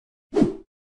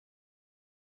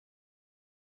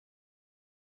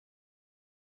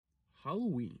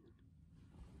Halloween.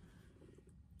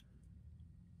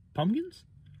 Pumpkins?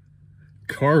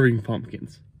 Carving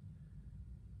pumpkins.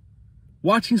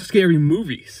 Watching scary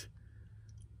movies.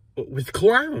 With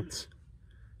clowns.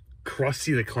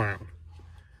 Krusty the Clown.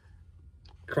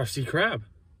 Krusty Krab.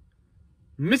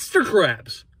 Mr.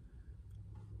 Krabs.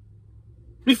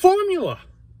 Me Formula.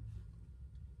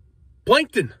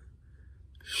 Plankton.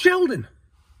 Sheldon.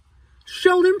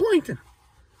 Sheldon Plankton.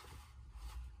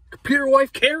 Computer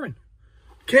wife Karen.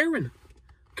 Karen,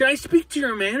 can I speak to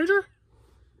your manager?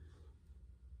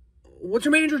 What's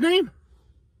your manager's name?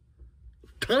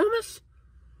 Thomas?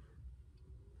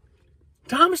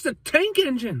 Thomas the Tank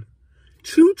Engine.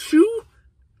 Choo Choo?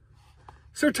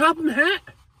 Sir Topham hat.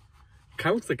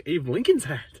 Kind of looks like Abe Lincoln's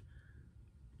hat.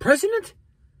 President?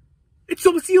 It's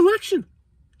almost the election.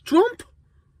 Trump?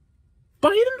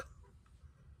 Biden?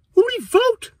 Who would he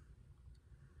vote?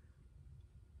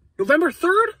 November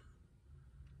 3rd?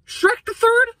 Shrek the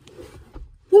Third?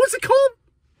 What was it called?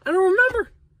 I don't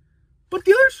remember. But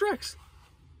the other Shreks.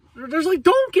 There's like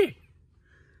Donkey.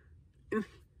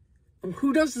 And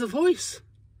who does the voice?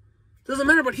 Doesn't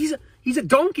matter, but he's a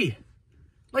donkey.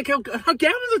 Like how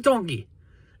Gavin's a donkey.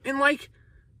 And like,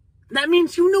 that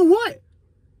means you know what?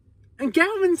 And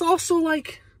Gavin's also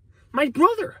like my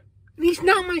brother. And he's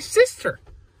not my sister.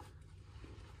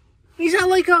 He's not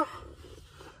like a...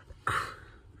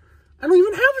 I don't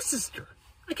even have a sister.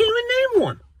 I can't even name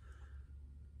one.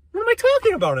 What am I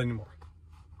talking about anymore?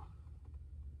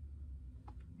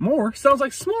 More? Sounds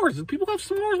like s'mores. Do people have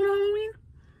s'mores on Halloween?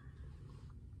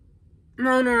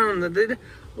 No.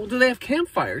 Well, do they have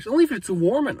campfires? Only if it's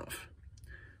warm enough.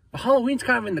 But Halloween's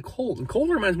kind of in the cold. And cold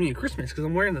reminds me of Christmas because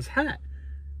I'm wearing this hat.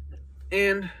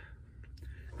 And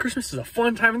Christmas is a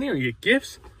fun time of the year. You get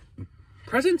gifts,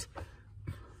 presents,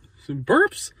 some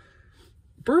burps.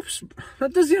 Burps,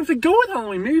 that doesn't have to go with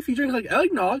Halloween. Maybe if you drink like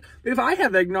eggnog. Maybe if I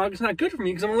have eggnog, it's not good for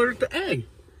me because I'm allergic to egg.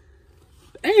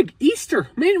 Egg, Easter.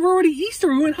 Man, we're already Easter.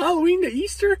 We went Halloween to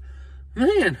Easter.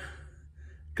 Man,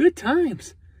 good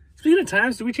times. Speaking of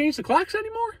times, do we change the clocks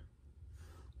anymore?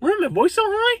 Why is my voice so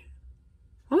high?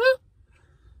 Huh?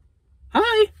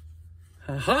 Hi.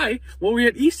 Hi. Well, we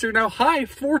had Easter now. Hi,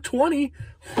 4:20.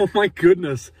 Oh my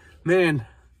goodness. Man.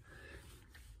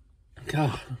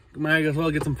 God, might as well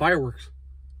get some fireworks.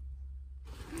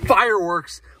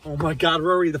 Fireworks! Oh my God,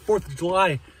 we're already the 4th of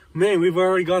July. Man, we've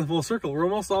already gone full circle. We're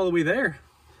almost all the way there.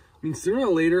 I mean, sooner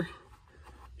or later,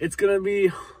 it's gonna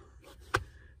be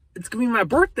my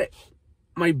birthday.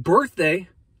 My birthday?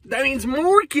 That means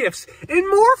more gifts and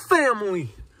more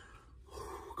family.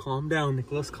 Calm down,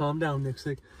 Nicholas. Calm down,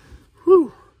 Nicsick.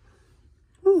 Whew.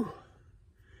 Whew.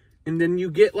 And then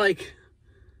you get like,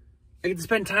 I get to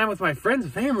spend time with my friends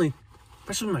and family.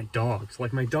 Especially my dogs.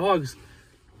 Like my dogs,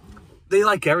 they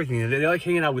like everything. They like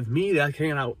hanging out with me. They like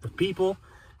hanging out with people.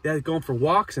 They like going for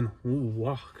walks and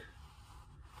walk.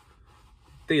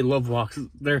 They love walks.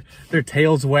 Their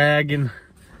tails wagging.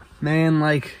 Man,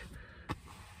 like,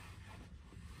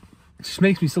 it just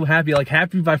makes me so happy. Like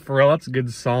Happy by Pharrell. That's a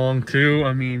good song too.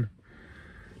 I mean,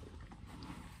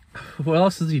 what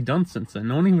else has he done since then?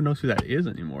 No one even knows who that is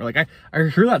anymore. Like I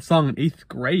heard that song in 8th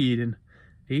grade.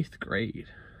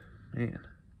 Man,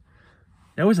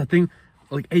 that was a thing.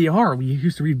 Like AR, we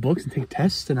used to read books and take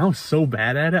tests, and I was so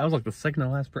bad at it. I was like the second to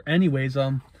last. But anyways,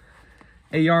 AR,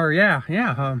 yeah.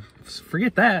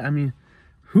 Forget that. I mean,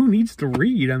 who needs to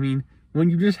read? I mean, when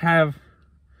you just have,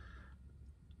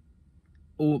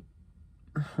 well,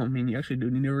 I mean, you actually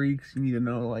do need to read because you need to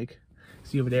know, like,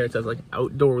 see over there it says like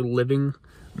outdoor living.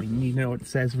 I mean, you need to know what it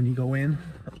says when you go in.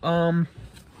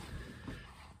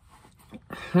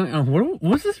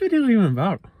 What's this video even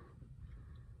about?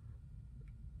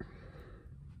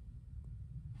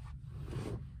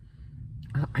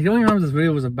 I don't even know what this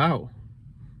video was about.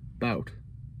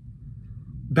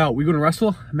 We gonna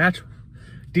wrestle match.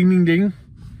 Ding ding ding.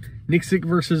 Nicsick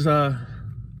versus Brock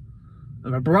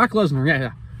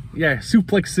Lesnar. Yeah.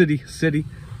 Suplex City.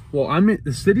 Well, I'm in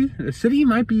the city. The city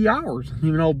might be ours.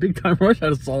 Even though Big Time Rush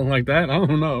had a song like that. I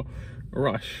don't know.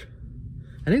 Rush.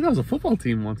 I think that was a football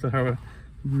team once that had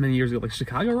many years ago, like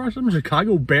Chicago Rush.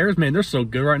 Chicago Bears. Man, they're so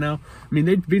good right now. I mean,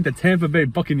 they beat the Tampa Bay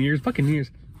Buccaneers.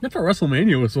 That's what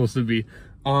WrestleMania was supposed to be.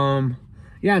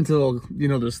 Yeah, until, you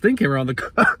know, this thing came around, the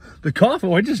cough.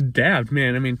 Oh, I just dabbed,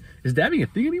 man. I mean, is dabbing a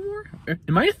thing anymore?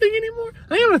 Am I a thing anymore?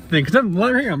 I am a thing, because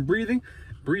I'm breathing.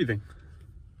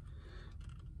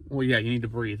 Well, yeah, you need to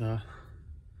breathe, man.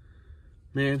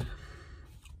 I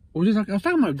was talking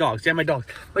about my dogs. Yeah, my dogs.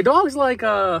 My dogs like,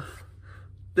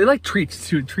 they like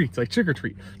treats, like trick or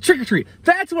treat.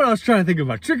 That's what I was trying to think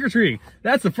about, trick or treating.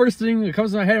 That's the first thing that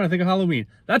comes to my head when I think of Halloween.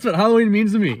 That's what Halloween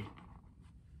means to me.